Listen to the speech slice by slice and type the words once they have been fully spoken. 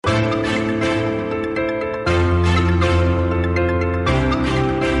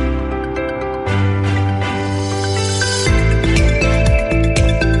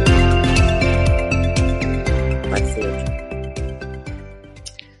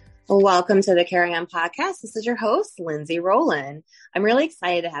Welcome to the Carry On podcast. This is your host, Lindsay Rowland. I'm really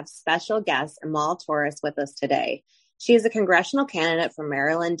excited to have special guest Amal Torres with us today. She is a congressional candidate for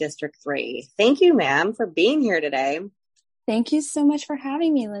Maryland District 3. Thank you, ma'am, for being here today. Thank you so much for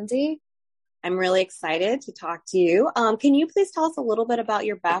having me, Lindsay. I'm really excited to talk to you. Can you please tell us a little bit about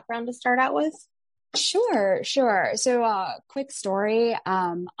your background to start out with? Sure. So, quick story.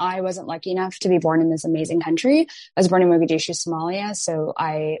 I wasn't lucky enough to be born in this amazing country. I was born in Mogadishu, Somalia. So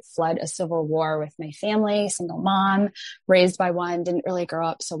I fled a civil war with my family, single mom, raised by one, didn't really grow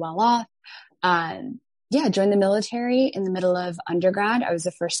up so well off. Joined the military in the middle of undergrad. I was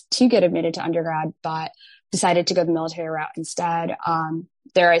the first to get admitted to undergrad, but decided to go the military route instead.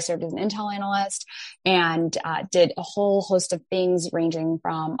 There I served as an intel analyst and did a whole host of things ranging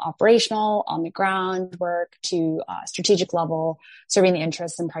from operational on the ground work to strategic level, serving the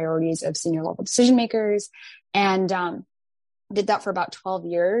interests and priorities of senior level decision makers. And did that for about 12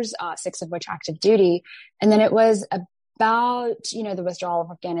 years, 6 of which active duty. And then it was about, the withdrawal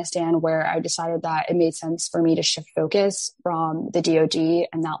of Afghanistan where I decided that it made sense for me to shift focus from the DoD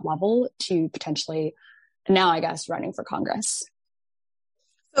and that level to potentially now, I guess, running for Congress.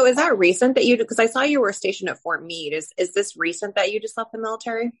 So is that recent that because I saw you were stationed at Fort Meade. Is this recent that you just left the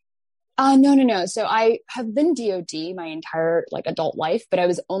military? No. So I have been DoD my entire adult life, but I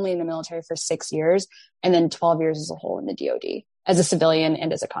was only in the military for 6 years and then 12 years as a whole in the DoD as a civilian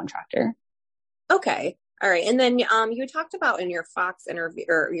and as a contractor. Okay. All right. And then you talked about in your Fox interview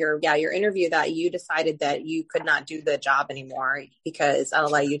or your interview that you decided that you could not do the job anymore because I'll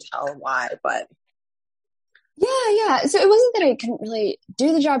let you tell why, but. Yeah. So it wasn't that I couldn't really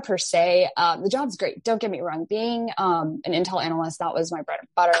do the job per se. The job's great. Don't get me wrong. Being an intel analyst, that was my bread and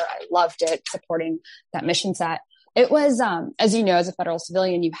butter. I loved it, supporting that mission set. It was, as you know, as a federal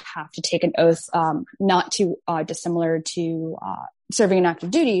civilian, you have to take an oath, not too dissimilar to serving in active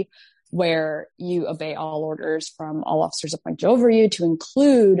duty, where you obey all orders from all officers appointed over you, to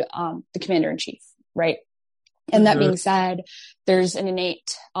include the commander in chief, right? And that being said, there's an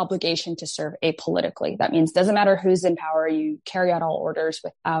innate obligation to serve apolitically. That means it doesn't matter who's in power, you carry out all orders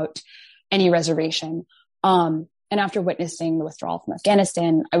without any reservation. And after witnessing the withdrawal from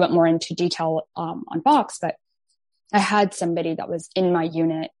Afghanistan, I went more into detail on Fox, but I had somebody that was in my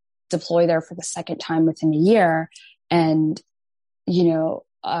unit deploy there for the second time within a year. And,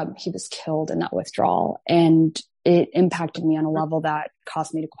 he was killed in that withdrawal. And it impacted me on a level that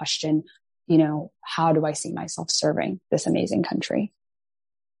caused me to question, how do I see myself serving this amazing country?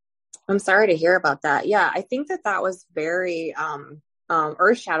 I'm sorry to hear about that. Yeah, I think that was very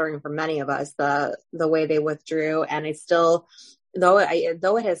earth-shattering for many of us, the way they withdrew. And I still, though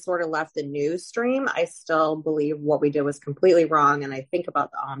it has sort of left the news stream, I still believe what we did was completely wrong. And I think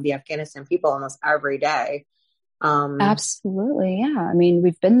about the Afghanistan people almost every day. Absolutely. Yeah. I mean,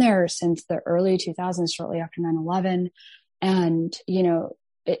 we've been there since the early 2000s, shortly after 9/11. And,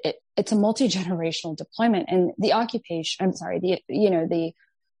 it's a multi-generational deployment, and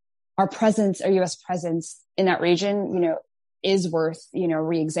our presence, our U.S. presence in that region, is worth,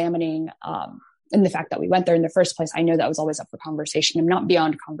 re-examining, and the fact that we went there in the first place. I know that was always up for conversation. I'm not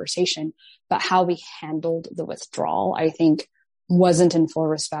beyond conversation, but how we handled the withdrawal, I think, wasn't in full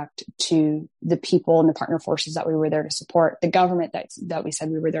respect to the people and the partner forces that we were there to support, the government that we said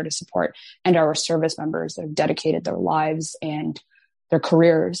we were there to support, and our service members that have dedicated their lives and their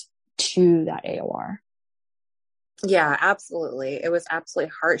careers to that AOR. Yeah, absolutely. It was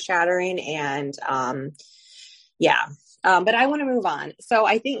absolutely heart-shattering. And but I want to move on. So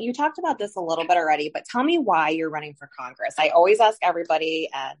I think you talked about this a little bit already, but tell me why you're running for Congress. I always ask everybody,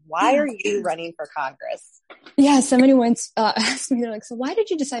 why are you running for Congress? Yeah, somebody once asked me, they're like, so why did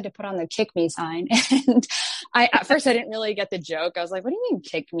you decide to put on the kick me sign? And at first I didn't really get the joke. I was like, what do you mean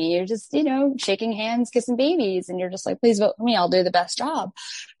kick me? You're just, shaking hands, kissing babies. And you're just like, please vote for me. I'll do the best job.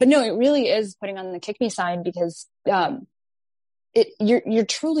 But no, it really is putting on the kick me sign because, you're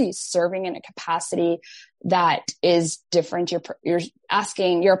truly serving in a capacity that is different. You're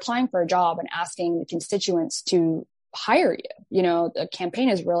applying for a job and asking the constituents to hire you. The campaign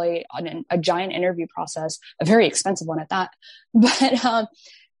is really a giant interview process, a very expensive one at that. But,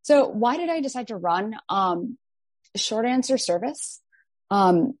 so why did I decide to run? Short answer, service.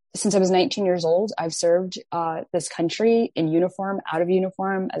 Since I was 19 years old, I've served, this country in uniform, out of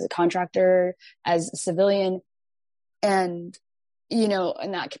uniform, as a contractor, as a civilian. And,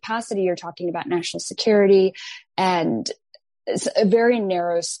 in that capacity, you're talking about national security, and it's a very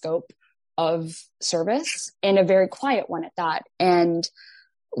narrow scope of service and a very quiet one at that. And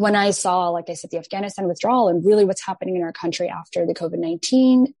when I saw, like I said, the Afghanistan withdrawal and really what's happening in our country after the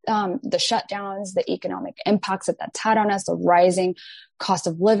COVID-19, the shutdowns, the economic impacts that that's had on us, the rising cost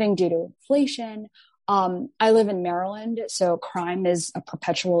of living due to inflation. I live in Maryland, so crime is a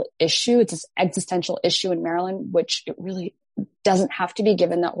perpetual issue. It's an existential issue in Maryland, which it really doesn't have to be,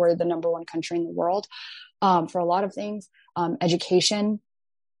 given that we're the number one country in the world for a lot of things. Education,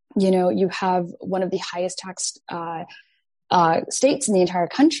 you have one of the highest taxed states in the entire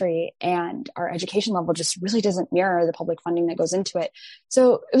country, and our education level just really doesn't mirror the public funding that goes into it.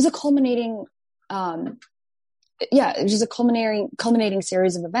 So it was a culminating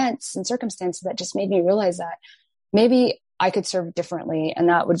series of events and circumstances that just made me realize that maybe I could serve differently, and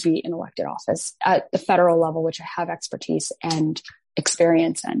that would be an elected office at the federal level, which I have expertise and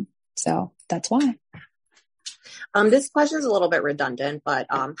experience in. So that's why. This question is a little bit redundant, but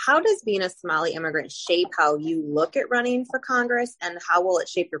how does being a Somali immigrant shape how you look at running for Congress, and how will it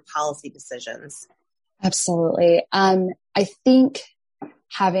shape your policy decisions? Absolutely. I think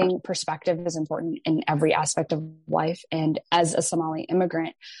having perspective is important in every aspect of life. And as a Somali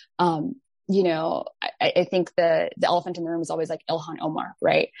immigrant, I think the elephant in the room is always like Ilhan Omar,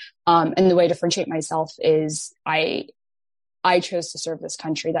 right? And the way to differentiate myself is I chose to serve this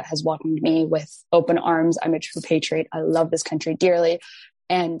country that has welcomed me with open arms. I'm a true patriot. I love this country dearly.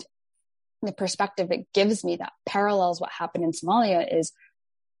 And the perspective it gives me that parallels what happened in Somalia is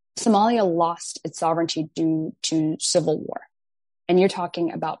Somalia lost its sovereignty due to civil war. And you're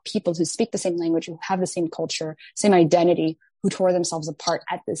talking about people who speak the same language, who have the same culture, same identity, who tore themselves apart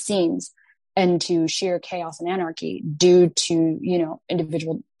at the seams and to sheer chaos and anarchy due to,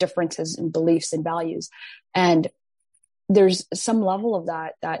 individual differences in beliefs and values. And there's some level of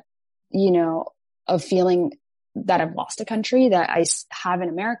that, of feeling that I've lost a country that I have in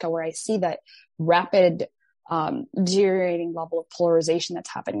America, where I see that rapid, deteriorating level of polarization that's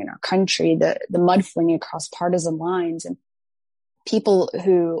happening in our country, the mudslinging across partisan lines, and people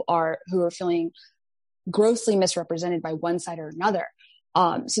who are feeling grossly misrepresented by one side or another.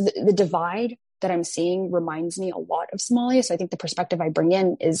 So the divide that I'm seeing reminds me a lot of Somalia. So I think the perspective I bring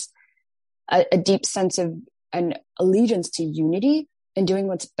in is a deep sense of an allegiance to unity and doing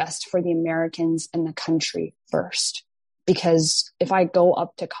what's best for the Americans and the country first. Because if I go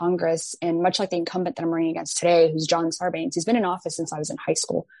up to Congress, and much like the incumbent that I'm running against today, who's John Sarbanes, he's been in office since I was in high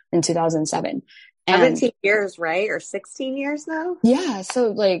school in 2007. 17 years, right? Or 16 years now? Yeah.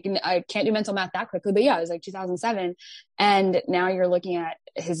 So I can't do mental math that quickly, but yeah, it was 2007. And now you're looking at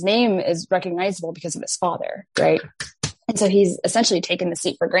his name is recognizable because of his father, right? And so he's essentially taken the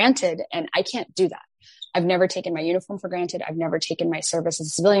seat for granted, and I can't do that. I've never taken my uniform for granted. I've never taken my service as a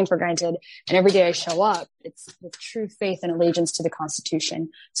civilian for granted. And every day I show up, it's with true faith and allegiance to the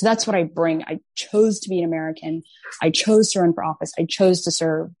Constitution. So that's what I bring. I chose to be an American. I chose to run for office. I chose to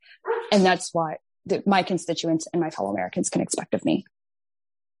serve. And that's what my constituents and my fellow Americans can expect of me.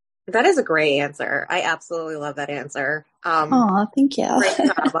 That is a great answer. I absolutely love that answer. Thank you. Great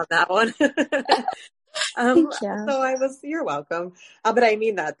job on that one. Thank you. You're welcome. But I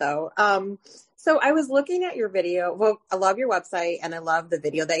mean that though. So I was looking at your video. Well, I love your website and I love the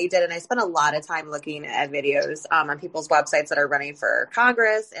video that you did. And I spent a lot of time looking at videos on people's websites that are running for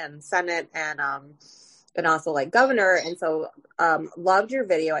Congress and Senate and also like governor. And so loved your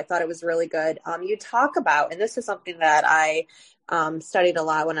video. I thought it was really good. You talk about, and this is something that I studied a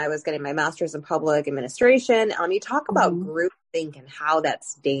lot when I was getting my master's in public administration. You talk about groupthink and how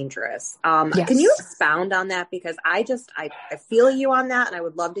that's dangerous. Yes. Can you expound on that? Because I feel you on that, and I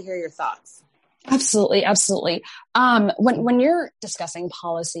would love to hear your thoughts. Absolutely. Absolutely. When you're discussing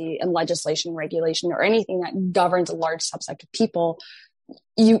policy and legislation, regulation, or anything that governs a large subset of people,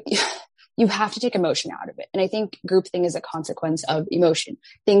 you have to take emotion out of it. And I think groupthink is a consequence of emotion,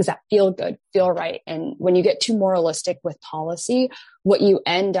 things that feel good, feel right. And when you get too moralistic with policy, what you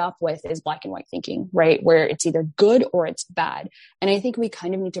end up with is black and white thinking, right? Where it's either good or it's bad. And I think we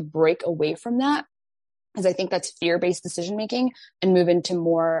kind of need to break away from that, because I think that's fear-based decision-making, and move into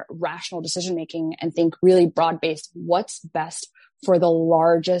more rational decision-making and think really broad-based, what's best for the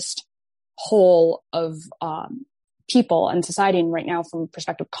largest whole of people and society. And right now, from the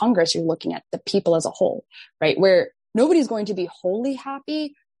perspective of Congress, you're looking at the people as a whole, right? Where nobody's going to be wholly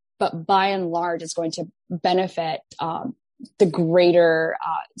happy, but by and large, it's going to benefit the greater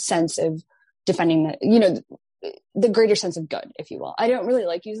sense of defending the greater sense of good, if you will. I don't really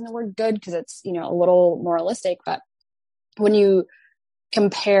like using the word good because it's, a little moralistic, but when you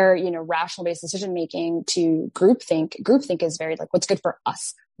compare, rational based decision making to groupthink is very like, what's good for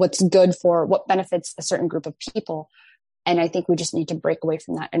us? What's good for what benefits a certain group of people? And I think we just need to break away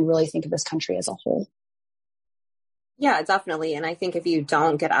from that and really think of this country as a whole. Yeah, definitely. And I think if you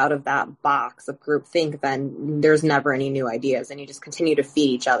don't get out of that box of groupthink, then there's never any new ideas, and you just continue to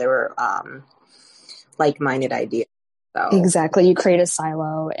feed each other like-minded ideas. So Exactly. You create a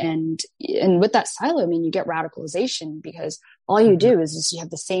silo, and with that silo, I mean, you get radicalization because all you mhm. do is just you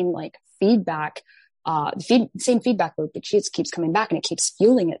have the same like feedback, same feedback loop that keeps coming back and it keeps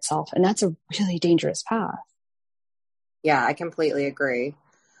fueling itself. And that's a really dangerous path. Yeah, I completely agree.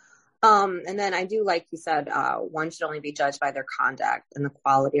 And then I do, like you said, one should only be judged by their conduct and the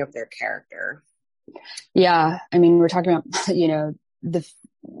quality of their character. Yeah. I mean, we're talking about,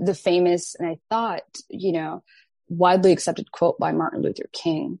 the famous, and I thought, widely accepted quote by Martin Luther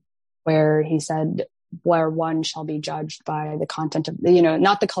King, where he said, where one shall be judged by the content of,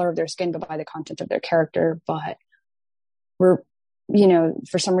 not the color of their skin, but by the content of their character. But we're,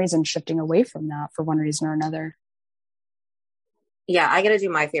 for some reason shifting away from that for one reason or another. Yeah, I got to do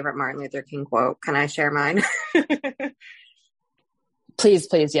my favorite Martin Luther King quote. Can I share mine? Please,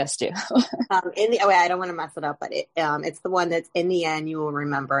 yes, do. I don't want to mess it up, but it's the one that's, in the end, you will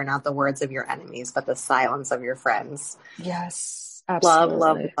remember not the words of your enemies, but the silence of your friends. Yes,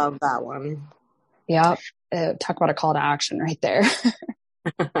 absolutely. Love that one. Yeah. Talk about a call to action right there.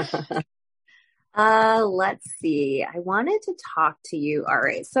 Let's see. I wanted to talk to you. All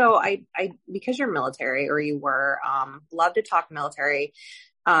right. So I because you're military, or you were, love to talk military.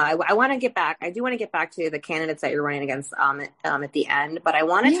 I want to get back. I do want to get back to the candidates that you're running against at the end, but I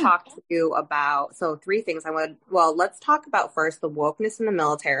want to talk to you about, so three things let's talk about first the wokeness in the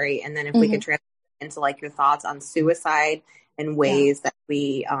military. And then if we could transition into like your thoughts on suicide and ways that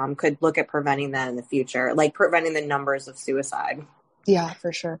we could look at preventing that in the future, like preventing the numbers of suicide. Yeah,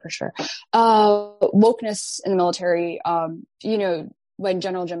 for sure. Wokeness in the military, when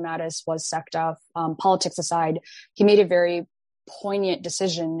General Jim Mattis was SecDef, politics aside, he made a very poignant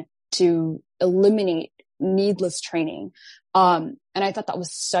decision to eliminate needless training. And I thought that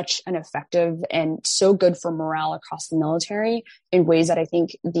was such an effective and so good for morale across the military in ways that I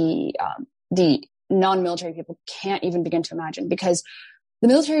think the non-military people can't even begin to imagine, because the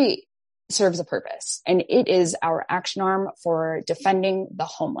military serves a purpose, and it is our action arm for defending the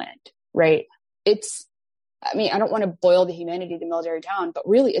homeland, right? I don't want to boil the humanity of the military down, but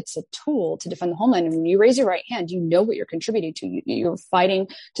really it's a tool to defend the homeland. And when you raise your right hand, you know what you're contributing to. You're fighting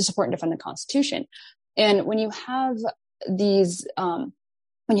to support and defend the Constitution. And when you have these, when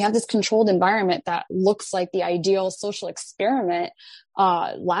you have this controlled environment that looks like the ideal social experiment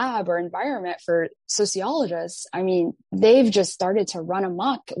lab or environment for sociologists, I mean, they've just started to run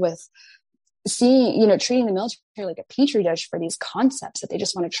amok with treating the military like a petri dish for these concepts that they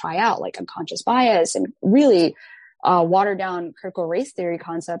just want to try out, like unconscious bias and really watered down critical race theory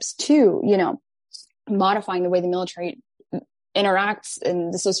concepts to, modifying the way the military interacts in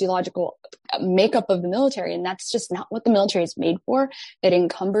the sociological makeup of the military. And that's just not what the military is made for. It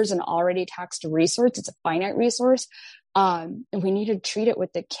encumbers an already taxed resource. It's a finite resource. And we need to treat it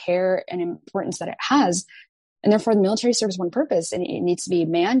with the care and importance that it has. And therefore, the military serves one purpose, and it needs to be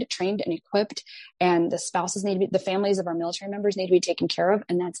manned, trained, and equipped. And the spouses need to be, the families of our military members need to be taken care of.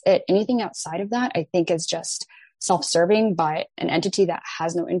 And that's it. Anything outside of that, I think, is just self-serving by an entity that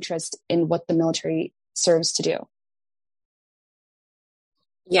has no interest in what the military serves to do.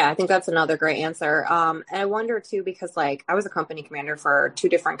 Yeah, I think that's another great answer. And I wonder too, because like I was a company commander for 2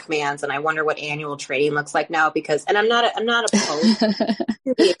 different commands, and I wonder what annual training looks like now, because, and I'm not opposed to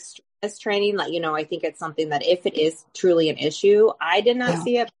the extremist training. Like, I think it's something that if it is truly an issue, I did not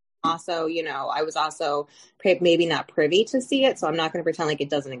see it. Also, I was also maybe not privy to see it. So I'm not going to pretend like it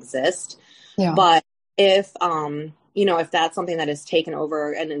doesn't exist. Yeah. But if, if that's something that is taken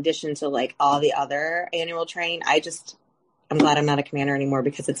over in addition to like all the other annual training, I'm glad I'm not a commander anymore,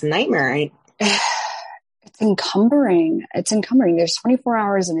 because it's a nightmare. Right? It's encumbering. There's 24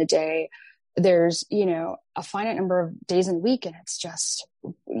 hours in a day. There's, a finite number of days in a week. And it's just,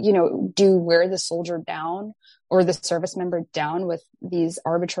 do you wear the soldier down or the service member down with these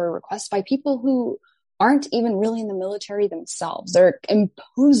arbitrary requests by people who aren't even really in the military themselves? They're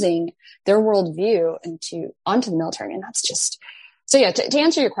imposing their worldview onto the military. And that's just, so yeah, to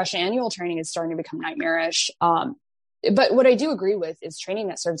answer your question, annual training is starting to become nightmarish. But what I do agree with is training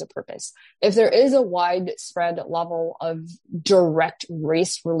that serves a purpose. If there is a widespread level of direct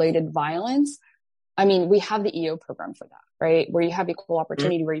race-related violence, I mean, we have the EO program for that, right? Where you have equal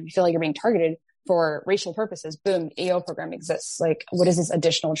opportunity, where you feel like you're being targeted for racial purposes. Boom, EO program exists. Like, what is this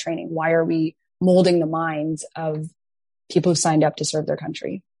additional training? Why are we molding the minds of people who signed up to serve their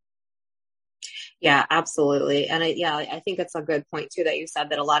country? Yeah, absolutely. And I think it's a good point too, that you said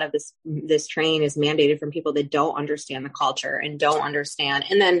that a lot of this training is mandated from people that don't understand the culture and don't understand.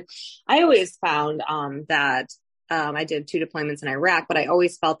 And then I always found that I did 2 deployments in Iraq, but I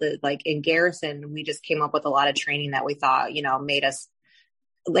always felt that like in garrison, we just came up with a lot of training that we thought, made us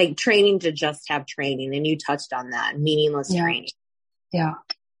like training to just have training. And you touched on that, meaningless training. Yeah.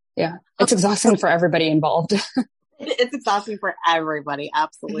 Yeah. It's exhausting for everybody involved. It's exhausting for everybody.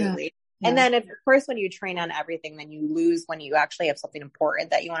 Absolutely. Yeah. And then, of course, when you train on everything, then you lose when you actually have something important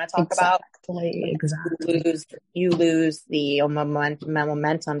that you want to talk about. Exactly. You lose the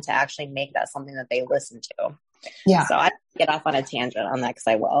momentum to actually make that something that they listen to. Yeah. So I get off on a tangent on that because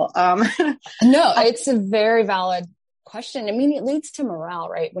I will. No, it's a very valid question. I mean, it leads to morale,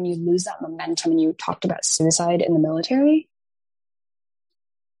 right? When you lose that momentum, and you talked about suicide in the military.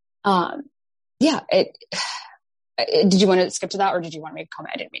 Yeah. Did you want to skip to that, or did you want to make a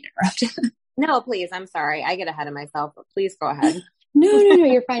comment? I didn't mean to interrupt. No, please. I'm sorry. I get ahead of myself, but please go ahead. No,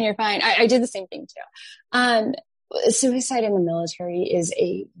 you're fine. You're fine. I did the same thing too. Suicide in the military is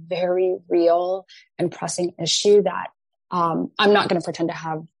a very real and pressing issue that, I'm not going to pretend to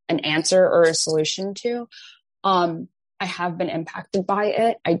have an answer or a solution to. I have been impacted by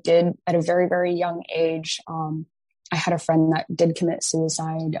it. I did at a very, very young age. I had a friend that did commit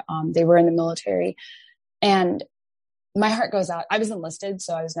suicide. They were in the military, and my heart goes out. I was enlisted,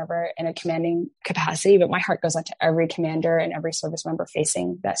 so I was never in a commanding capacity, but my heart goes out to every commander and every service member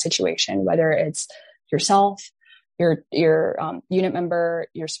facing that situation, whether it's yourself, your unit member,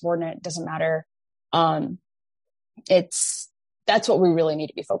 your subordinate, doesn't matter. That's what we really need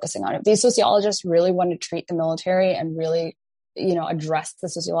to be focusing on. If these sociologists really want to treat the military and really, address the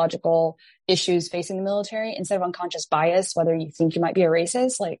sociological issues facing the military instead of unconscious bias, whether you think you might be a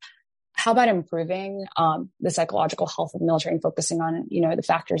racist, like, how about improving the psychological health of the military and focusing on, the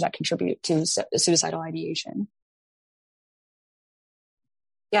factors that contribute to suicidal ideation?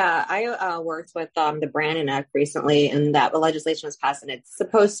 Yeah, I worked with the Brandon Act recently, and that the legislation was passed, and it's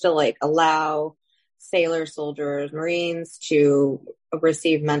supposed to like allow sailors, soldiers, Marines to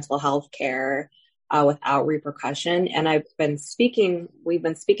receive mental health care without repercussion. And we've been speaking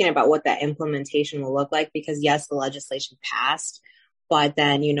about what that implementation will look like, because yes, the legislation passed, but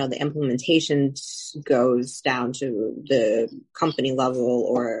then, the implementation goes down to the company level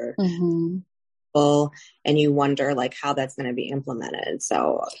or and you wonder like how that's going to be implemented.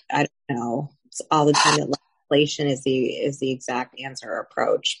 So I don't know. It's all the time that legislation is the exact answer or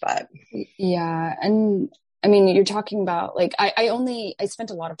approach, but yeah. And I mean, you're talking about like, I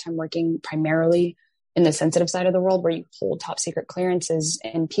spent a lot of time working primarily in the sensitive side of the world where you hold top secret clearances,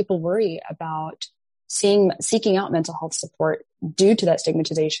 and people worry about seeking out mental health support due to that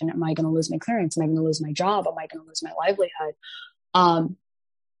stigmatization. Am I going to lose my clearance? Am I going to lose my job? Am I going to lose my livelihood?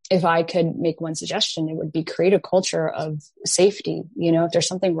 If I could make one suggestion, it would be create a culture of safety. If there's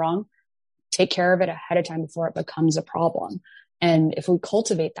something wrong, take care of it ahead of time before it becomes a problem. And if we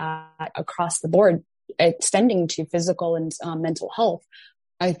cultivate that across the board, extending to physical and mental health,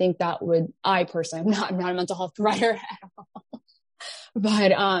 I think that would, I personally, I'm not a mental health provider at all,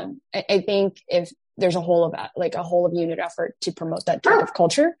 but I think if there's a whole of unit effort to promote that type of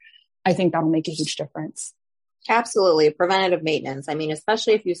culture, I think that'll make a huge difference. Absolutely. Preventative maintenance. I mean,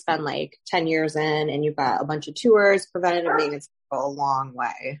 especially if you spend like 10 years in and you've got a bunch of tours, preventative maintenance will go a long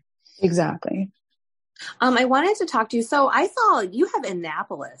way. Exactly. I wanted to talk to you. So I saw you have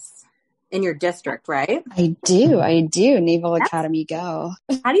Annapolis in your district, right? I do. Naval Academy Go.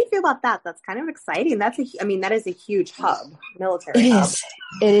 How do you feel about that? That's kind of exciting. That is a huge hub, military hub.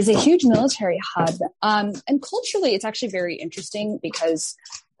 It is a huge military hub. And culturally, it's actually very interesting because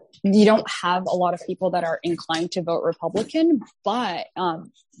you don't have a lot of people that are inclined to vote Republican, but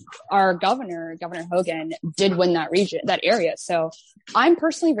our Governor Hogan, did win that area. So I'm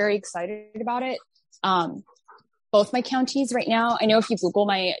personally very excited about it. Both my counties right now, I know if you Google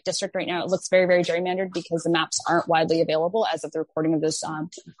my district right now, it looks very, very gerrymandered because the maps aren't widely available as of the recording of this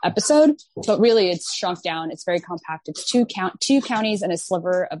episode. But really, it's shrunk down. It's very compact. It's two counties and a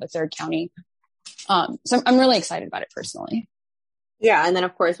sliver of a third county. So I'm really excited about it personally. Yeah. And then,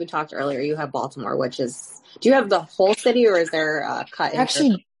 of course, we talked earlier, you have Baltimore, do you have the whole city or is there a cut?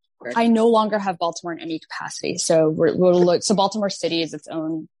 Actually, I no longer have Baltimore in any capacity. So so Baltimore City is its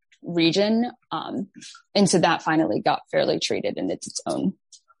own region. And so that finally got fairly treated and it's its own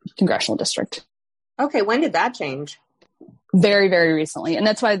congressional district. Okay. When did that change? Very, very recently. And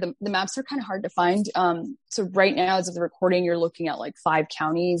that's why the maps are kind of hard to find. So right now, as of the recording, you're looking at like 5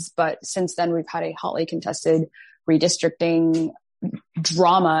 counties, but since then we've had a hotly contested redistricting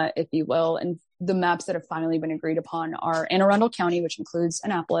drama, if you will. And the maps that have finally been agreed upon are Anne Arundel County, which includes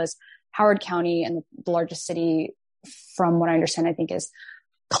Annapolis, Howard County, and the largest city, from what I understand, I think is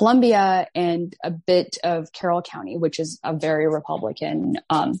Columbia, and a bit of Carroll County, which is a very Republican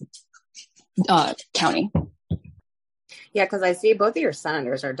county. Yeah, because I see both of your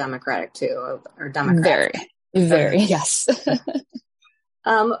senators are Democratic too, or Democrats. Very, very, yes.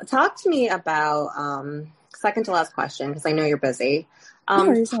 Talk to me about second to last question because I know you're busy. No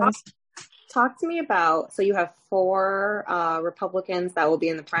worries, Talk to me about, so you have four Republicans that will be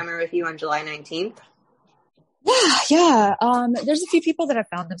in the primary with you on July 19th. Yeah. There's a few people that have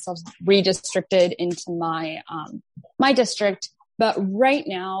found themselves redistricted into my my district, but right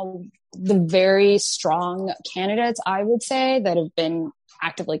now, the very strong candidates, I would say, that have been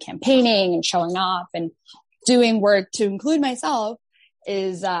actively campaigning and showing up and doing work, to include myself,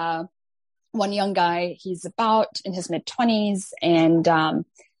 is one young guy. He's about in his mid-20s, and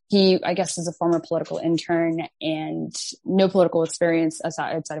he, I guess, is a former political intern and no political experience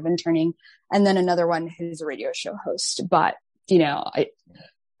outside of interning. And then another one who's a radio show host. But,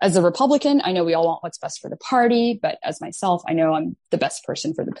 as a Republican, I know we all want what's best for the party, but as myself, I know I'm the best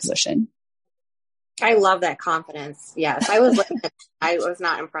person for the position. I love that confidence. Yes. I was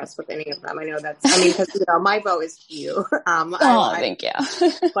not impressed with any of them. I know because my vote is few. Thank you.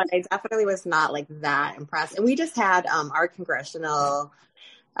 But I definitely was not like that impressed. And we just had our congressional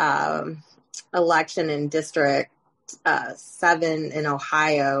election in District 7 in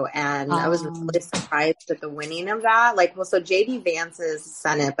Ohio, and I was really surprised at the winning of that. So J.D. Vance's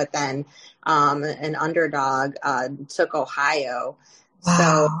Senate, but then an underdog took Ohio. Wow.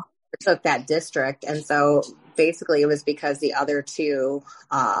 So took that district, and so basically it was because the other two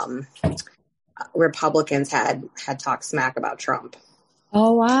Republicans had talked smack about Trump.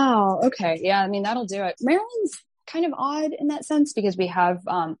 Oh, wow. Okay. Yeah, I mean, that'll do it. Maryland's kind of odd in that sense because we have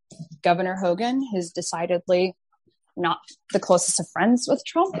Governor Hogan, who's decidedly not the closest of friends with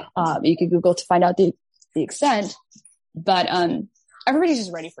Trump. You could Google to find out the extent, but everybody's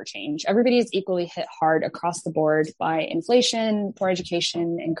just ready for change. Everybody is equally hit hard across the board by inflation, poor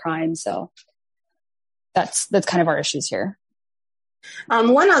education, and crime. So that's kind of our issues here.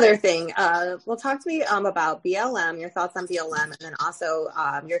 One other thing, talk to me about BLM, your thoughts on BLM, and then also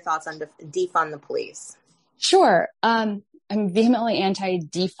your thoughts on defund the police. Sure. I'm vehemently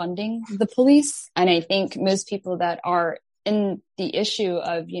anti-defunding the police. And I think most people that are in the issue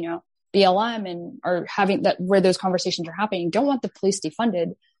of, BLM and are having that, where those conversations are happening, don't want the police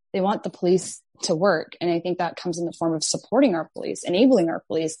defunded. They want the police to work. And I think that comes in the form of supporting our police, enabling our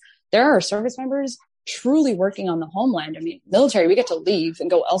police. There are service members truly working on the homeland. I mean, military, we get to leave and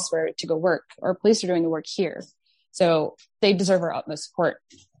go elsewhere to go work. Our police are doing the work here. So they deserve our utmost support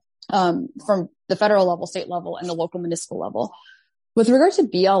from the federal level, state level, and the local municipal level. With regard to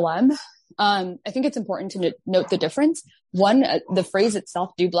BLM, I think it's important to note the difference. One, the phrase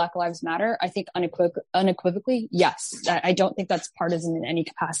itself, do Black Lives Matter? I think unequivocally, yes. I don't think that's partisan in any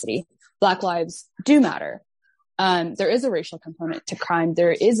capacity. Black lives do matter. There is a racial component to crime.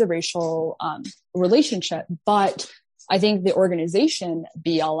 There is a racial relationship, but I think the organization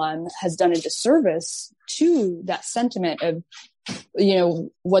BLM has done a disservice to that sentiment of,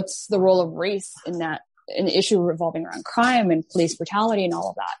 what's the role of race in that, an issue revolving around crime and police brutality and all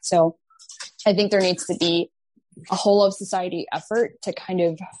of that. So I think there needs to be a whole of society effort to kind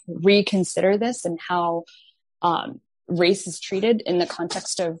of reconsider this and how race is treated in the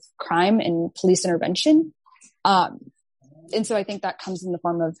context of crime and police intervention. And so I think that comes in the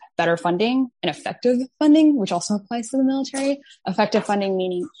form of better funding and effective funding, which also applies to the military. Effective funding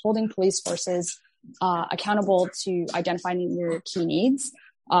meaning holding police forces accountable to identifying their key needs,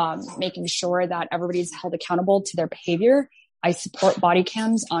 making sure that everybody's held accountable to their behavior. I support body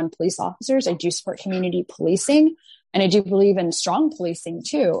cams on police officers. I do support community policing, and I do believe in strong policing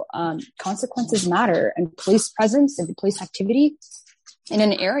too. Consequences matter, and police presence and police activity in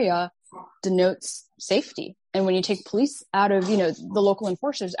an area denotes safety. And when you take police out of, the local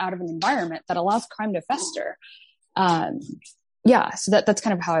enforcers out of an environment, that allows crime to fester. So that's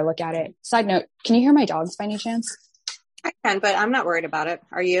kind of how I look at it. Side note, can you hear my dogs by any chance? I can, but I'm not worried about it.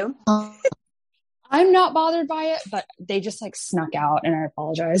 Are you? I'm not bothered by it, but they just snuck out, and I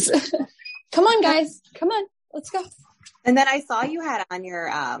apologize. Come on, guys. Come on. Let's go. And then I saw you had on your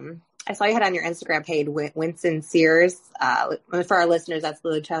Instagram page, Winston Sears. For our listeners, that's the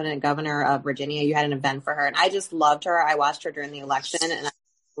Lieutenant Governor of Virginia. You had an event for her, and I just loved her. I watched her during the election, and I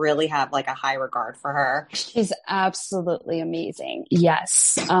really have a high regard for her. She's absolutely amazing.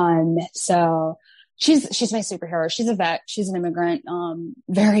 Yes. So she's my superhero. She's a vet. She's an immigrant.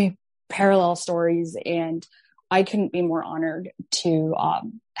 Very parallel stories, and I couldn't be more honored to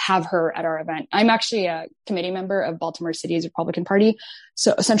have her at our event. I'm actually a committee member of Baltimore City's Republican Party,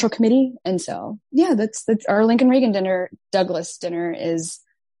 so a central committee. And so, yeah, that's our Lincoln Reagan dinner, Douglas dinner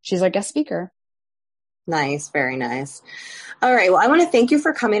she's our guest speaker. Nice. Very nice. All right. Well, I want to thank you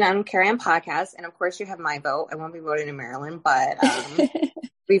for coming on Carrie Ann Podcast. And of course you have my vote. I won't be voting in Maryland, but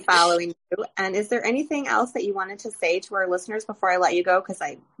be following you. And is there anything else that you wanted to say to our listeners before I let you go?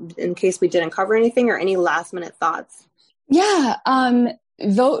 In case we didn't cover anything, or any last minute thoughts? Yeah.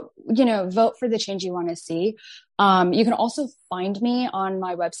 Vote for the change you want to see. You can also find me on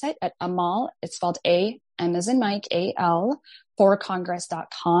my website at Amal. It's spelled A, M as in Mike, A-L,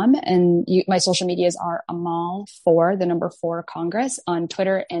 forcongress.com. And my social medias are Amal 4, the number 4 Congress on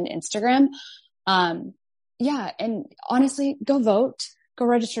Twitter and Instagram. And honestly, go vote. Go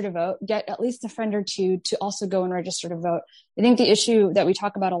register to vote. Get at least a friend or two to also go and register to vote. I think the issue that we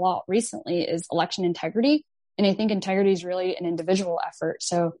talk about a lot recently is election integrity. And I think integrity is really an individual effort.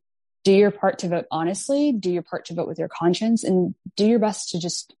 So do your part to vote honestly, do your part to vote with your conscience, and do your best to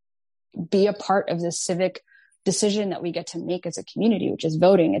just be a part of the civic decision that we get to make as a community, which is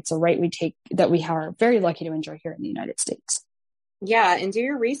voting. It's a right we take that we are very lucky to enjoy here in the United States. Yeah. And do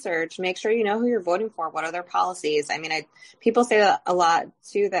your research. Make sure you know who you're voting for. What are their policies? I mean, people say that a lot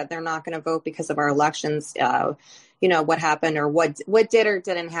too, that they're not going to vote because of our elections, what happened or what did or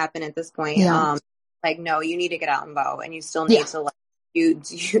didn't happen at this point. Yeah. No, you need to get out and vote, and you still need to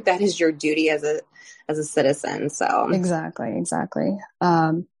that is your duty as a citizen. So exactly. That's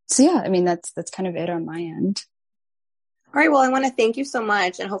kind of it on my end. All right. Well, I want to thank you so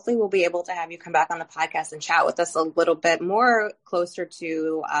much, and hopefully we'll be able to have you come back on the podcast and chat with us a little bit more closer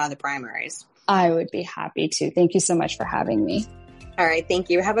to the primaries. I would be happy to. Thank you so much for having me. All right.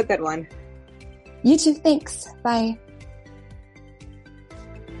 Thank you. Have a good one. You too. Thanks. Bye.